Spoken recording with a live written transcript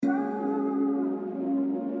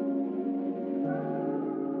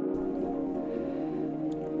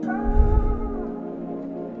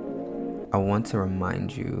I want to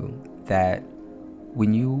remind you that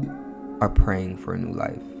when you are praying for a new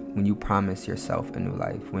life, when you promise yourself a new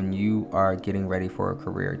life, when you are getting ready for a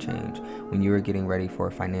career change, when you are getting ready for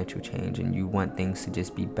a financial change and you want things to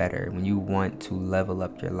just be better, when you want to level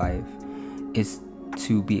up your life, is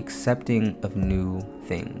to be accepting of new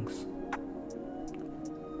things.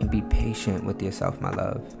 And be patient with yourself, my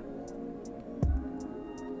love.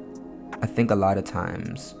 I think a lot of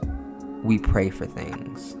times we pray for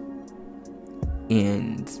things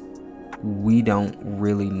and we don't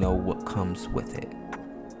really know what comes with it.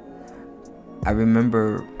 I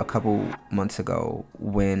remember a couple months ago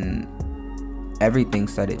when everything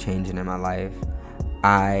started changing in my life.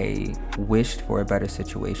 I wished for a better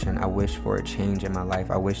situation. I wished for a change in my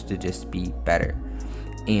life. I wished to just be better.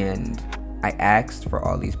 And I asked for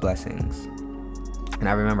all these blessings. And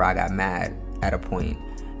I remember I got mad at a point,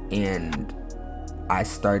 and I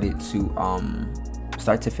started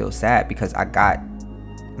to feel sad because I got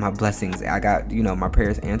my blessings. I got, my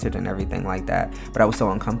prayers answered and everything like that. But I was so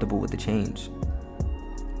uncomfortable with the change.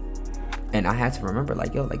 And I had to remember,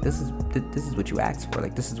 this is what you asked for.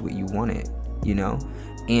 This is what you wanted,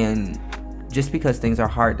 And just because things are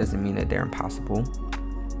hard doesn't mean that they're impossible.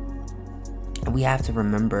 And we have to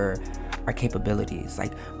remember our capabilities.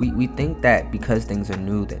 We think that because things are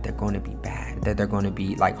new that they're going to be bad, that they're going to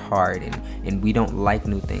be hard, and we don't like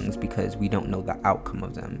new things because we don't know the outcome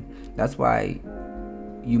of them. That's why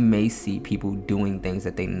you may see people doing things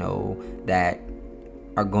that they know that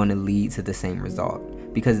are going to lead to the same result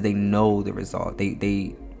because they know the result.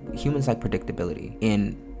 Humans like predictability,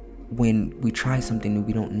 and when we try something new,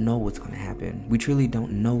 we don't know what's going to happen. We truly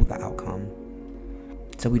don't know the outcome,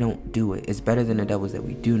 so we don't do it. It's better than the devils that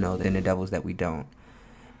we do know than the devils that we don't.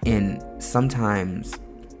 And sometimes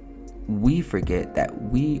we forget that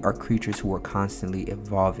we are creatures who are constantly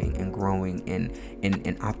evolving and growing and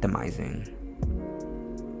optimizing.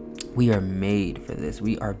 We are made for this.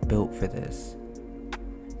 We are built for this.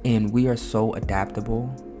 And we are so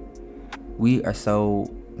adaptable. We are so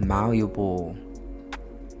malleable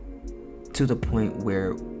to the point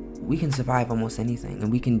where we can survive almost anything,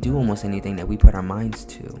 and we can do almost anything that we put our minds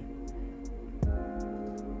to.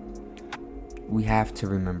 We have to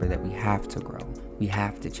remember that we have to grow. We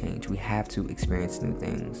have to change. We have to experience new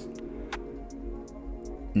things.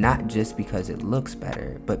 Not just because it looks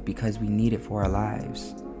better, but because we need it for our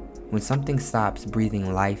lives. When something stops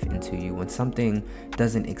breathing life into you, when something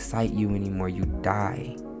doesn't excite you anymore, you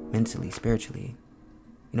die mentally, spiritually,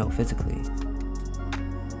 physically.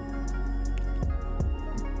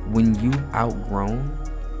 When you've outgrown,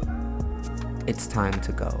 it's time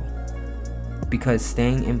to go. Because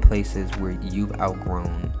staying in places where you've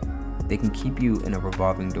outgrown, they can keep you in a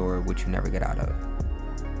revolving door which you never get out of.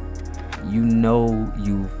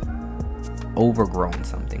 You've overgrown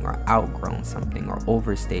something or outgrown something or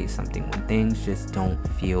overstayed something when things just don't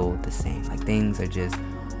feel the same. Things are just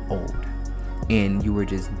old. And you were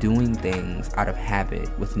just doing things out of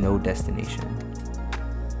habit with no destination.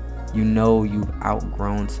 You've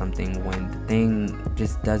outgrown something when the thing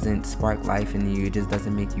just doesn't spark life in you. It just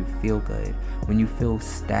doesn't make you feel good. When you feel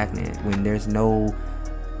stagnant, when there's no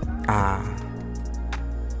and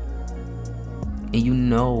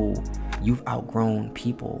you've outgrown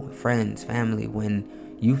people, friends, family, when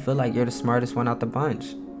you feel like you're the smartest one out the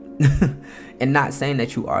bunch. And not saying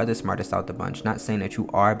that you are the smartest out the bunch, not saying that you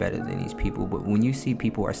are better than these people, but when you see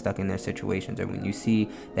people are stuck in their situations, or when you see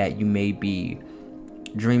that you may be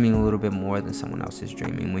dreaming a little bit more than someone else is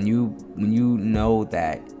dreaming, when you know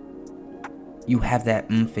that you have that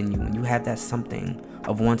oomph in you, and you have that something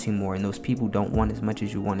of wanting more, and those people don't want as much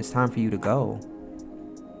as you want, it's time for you to go.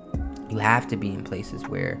 You have to be in places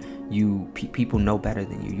where people know better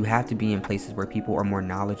than you. You have to be in places where people are more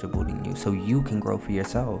knowledgeable than you, so you can grow for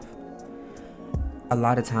yourself. A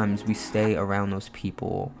lot of times we stay around those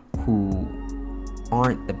people who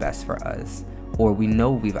aren't the best for us, or we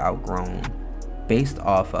know we've outgrown based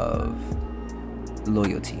off of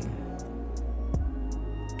loyalty.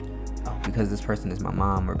 Oh, because this person is my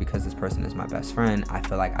mom, or because this person is my best friend, I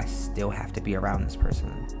feel like I still have to be around this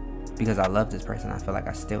person. Because I love this person, I feel like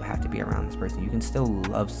I still have to be around this person. You can still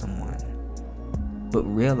love someone, but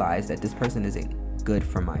realize that this person isn't good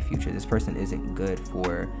for my future. This person isn't good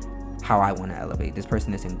for how I want to elevate. This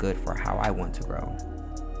person isn't good for how I want to grow.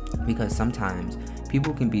 Because sometimes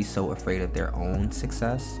people can be so afraid of their own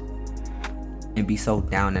success and be so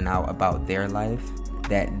down and out about their life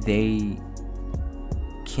that they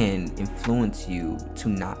can influence you to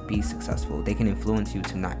not be successful. They can influence you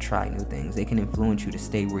to not try new things. They can influence you to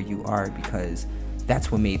stay where you are because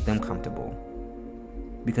that's what made them comfortable.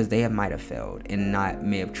 because they might have failed and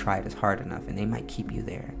may have tried as hard enough, and they might keep you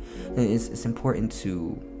there. It's important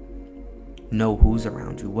to know who's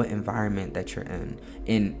around you, what environment that you're in,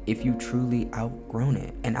 and if you truly outgrown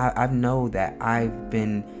it. And I know that I've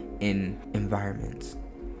been in environments,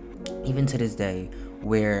 even to this day,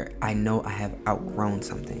 where I know I have outgrown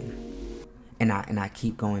something, and I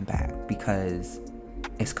keep going back because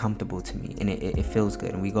it's comfortable to me, and it feels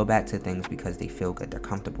good. And we go back to things because they feel good, they're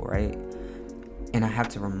comfortable, right? And I have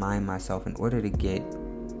to remind myself, in order to get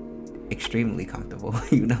extremely comfortable,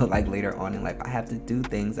 like later on in life, I have to do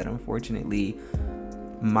things that unfortunately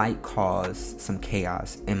might cause some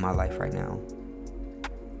chaos in my life right now.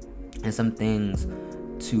 And some things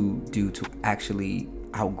to do to actually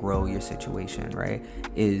outgrow your situation, right,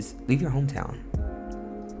 is leave your hometown.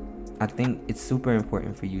 I think it's super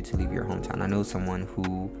important for you to leave your hometown. I know someone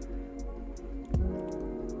who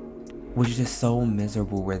was just so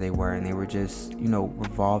miserable where they were, and they were just,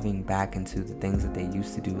 revolving back into the things that they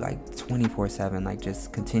used to do, like 24/7, like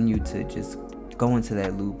just continue to just go into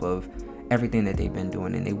that loop of everything that they've been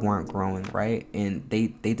doing, and they weren't growing, right? And they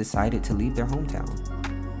decided to leave their hometown.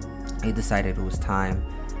 They decided it was time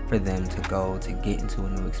for them to go to get into a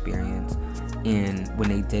new experience. And when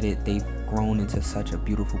they did it, they've grown into such a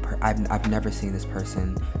beautiful I've never seen this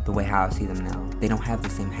person the way how I see them now. They don't have the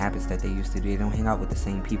same habits that they used to do. They don't hang out with the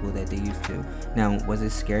same people that they used to. Now, was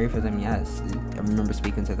it scary for them? Yes. I remember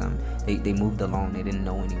speaking to them. They moved alone. They didn't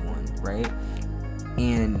know anyone, right?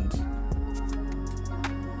 And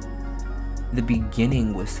the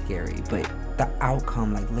beginning was scary, but the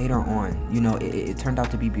outcome, like later on, it turned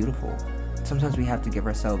out to be beautiful. Sometimes we have to give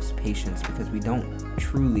ourselves patience because we don't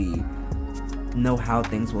truly know how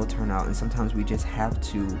things will turn out, and sometimes we just have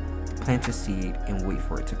to plant a seed and wait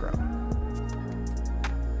for it to grow.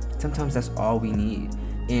 Sometimes that's all we need.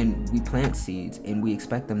 And we plant seeds and we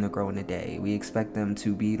expect them to grow in a day. We expect them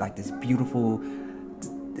to be like this beautiful,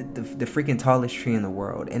 the freaking tallest tree in the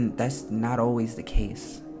world, and that's not always the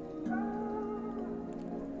case.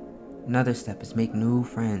 Another step is make new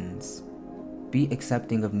friends. Be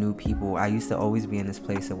accepting of new people. I used to always be in this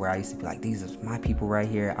place where I used to be like, these are my people right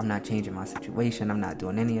here. I'm not changing my situation. I'm not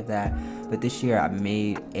doing any of that. But this year I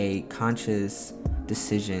made a conscious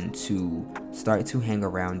decision to start to hang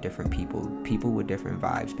around different people with different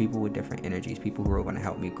vibes, people with different energies, people who are going to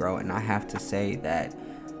help me grow. And I have to say that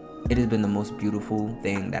it has been the most beautiful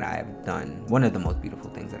thing that I have done. One of the most beautiful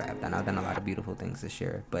things that I have done. I've done a lot of beautiful things this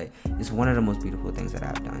year, but it's one of the most beautiful things that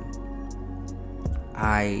I've done.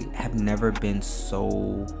 I have never been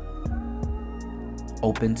so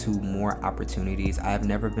open to more opportunities. I have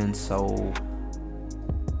never been so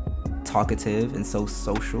talkative and so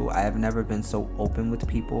social. I have never been so open with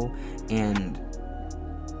people, and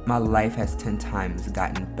my life has 10 times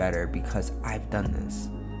gotten better because I've done this.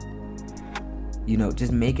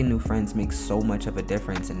 Just making new friends makes so much of a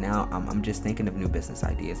difference. And now I'm just thinking of new business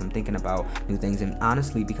ideas. I'm thinking about new things. And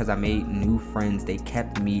honestly, because I made new friends, they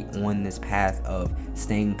kept me on this path of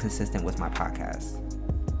staying consistent with my podcast.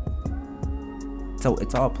 So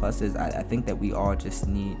it's all pluses. I think that we all just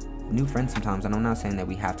need new friends sometimes. And I'm not saying that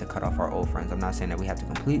we have to cut off our old friends. I'm not saying that we have to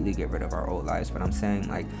completely get rid of our old lives. But I'm saying,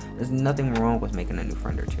 there's nothing wrong with making a new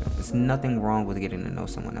friend or two. There's nothing wrong with getting to know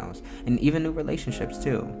someone else. And even new relationships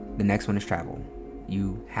too. The next one is travel.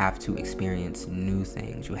 You have to experience new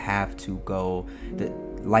things. You have to go.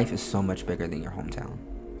 Life is so much bigger than your hometown.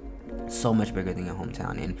 So much bigger than your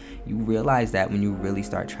hometown. And you realize that when you really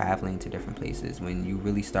start traveling to different places, when you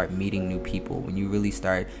really start meeting new people, when you really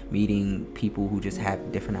start meeting people who just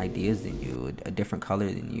have different ideas than you, a different color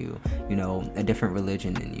than you, a different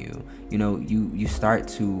religion than you, you start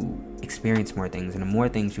to experience more things. And the more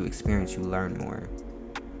things you experience, you learn more.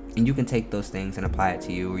 And you can take those things and apply it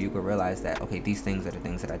to you, or you can realize that, okay, these things are the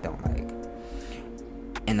things that I don't like.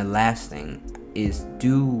 And the last thing is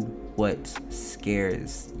do what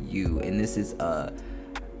scares you. And this is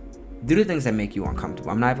do the things that make you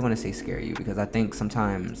uncomfortable. I'm not even going to say scare you, because I think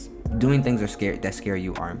sometimes doing things that scare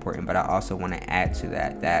you are important, but I also want to add to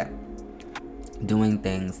that doing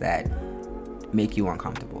things that make you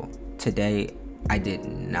uncomfortable. Today, I did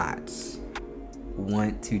not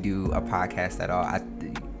want to do a podcast at all.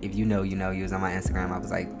 If you know, you was on my Instagram.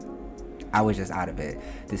 I was just out of it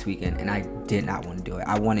this weekend, and I did not want to do it.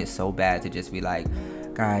 I wanted so bad to just be like,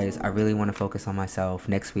 guys, I really want to focus on myself.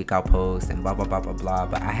 Next week I'll post and blah, blah, blah, blah, blah.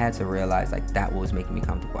 But I had to realize that was making me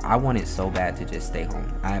comfortable. I wanted so bad to just stay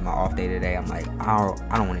home. I had my off day today. I'm like, I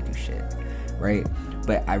don't want to do shit, right?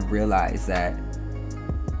 But I realized that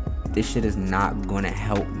this shit is not going to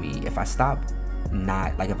help me if I stop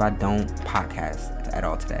if I don't podcast at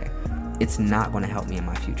all today. It's not going to help me in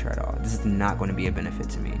my future at all. This is not going to be a benefit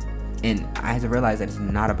to me. And I had to realize that it's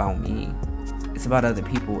not about me. It's about other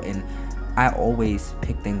people. And I always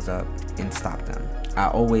pick things up and stop them. I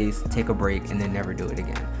always take a break and then never do it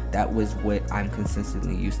again. That was what I'm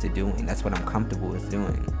consistently used to doing. That's what I'm comfortable with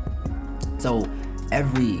doing. So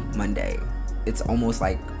every Monday, it's almost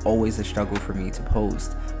like always a struggle for me to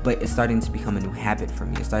post, but it's starting to become a new habit for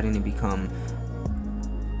me. It's starting to become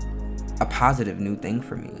a positive new thing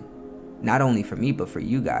for me. Not only for me, but for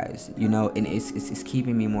you guys, and it's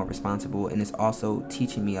keeping me more responsible, and it's also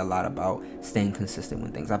teaching me a lot about staying consistent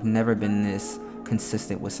with things. I've never been this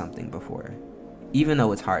consistent with something before, even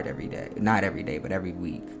though it's hard every day. Not every day, but every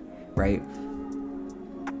week, right?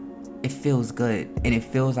 It feels good, and it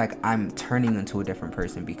feels like I'm turning into a different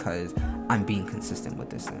person because I'm being consistent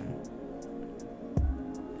with this thing.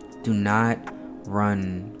 Do not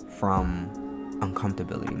run from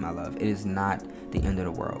uncomfortability, my love. It is not the end of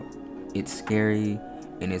the world. It's scary,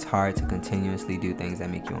 and it's hard to continuously do things that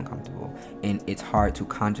make you uncomfortable, and it's hard to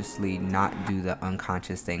consciously not do the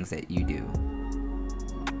unconscious things that you do.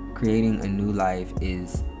 Creating a new life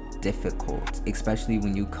is difficult, especially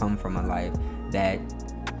when you come from a life that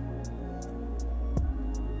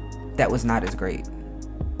was not as great.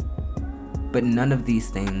 But none of these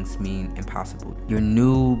things mean impossible. Your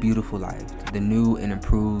new beautiful life, the new and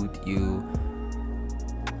improved you,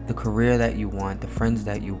 the career that you want, the friends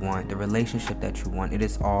that you want, the relationship that you want, it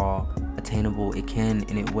is all attainable. It can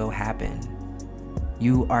and it will happen.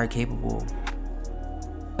 You are capable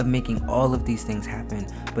of making all of these things happen,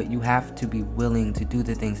 but you have to be willing to do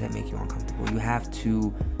the things that make you uncomfortable. You have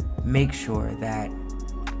to make sure that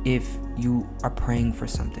if you are praying for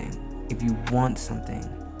something, if you want something,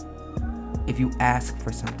 if you ask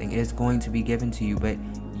for something, it is going to be given to you, but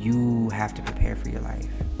you have to prepare for your life.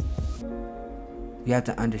 You have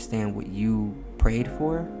to understand what you prayed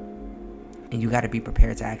for, and you got to be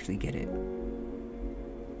prepared to actually get it.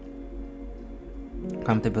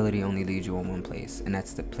 Comfortability only leads you in one place, and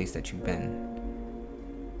that's the place that you've been.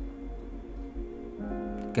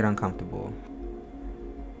 Get uncomfortable.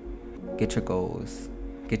 Get your goals.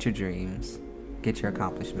 Get your dreams. Get your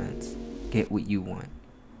accomplishments. Get what you want.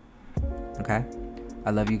 Okay?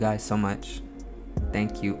 I love you guys so much.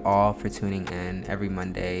 Thank you all for tuning in every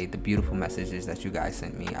Monday. The beautiful messages that you guys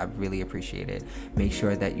sent me, I really appreciate it. Make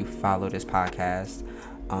sure that you follow this podcast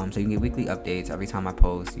so you can get weekly updates every time I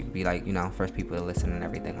post. You can be like, first people to listen and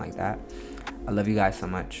everything like that. I love you guys so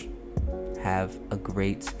much. Have a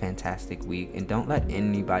great, fantastic week, and don't let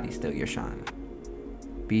anybody steal your shine.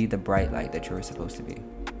 Be the bright light that you're supposed to be.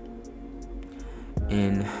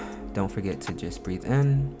 And don't forget to just breathe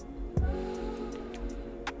in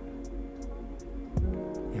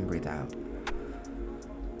and breathe out.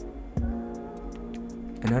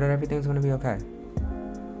 And know that everything's going to be okay.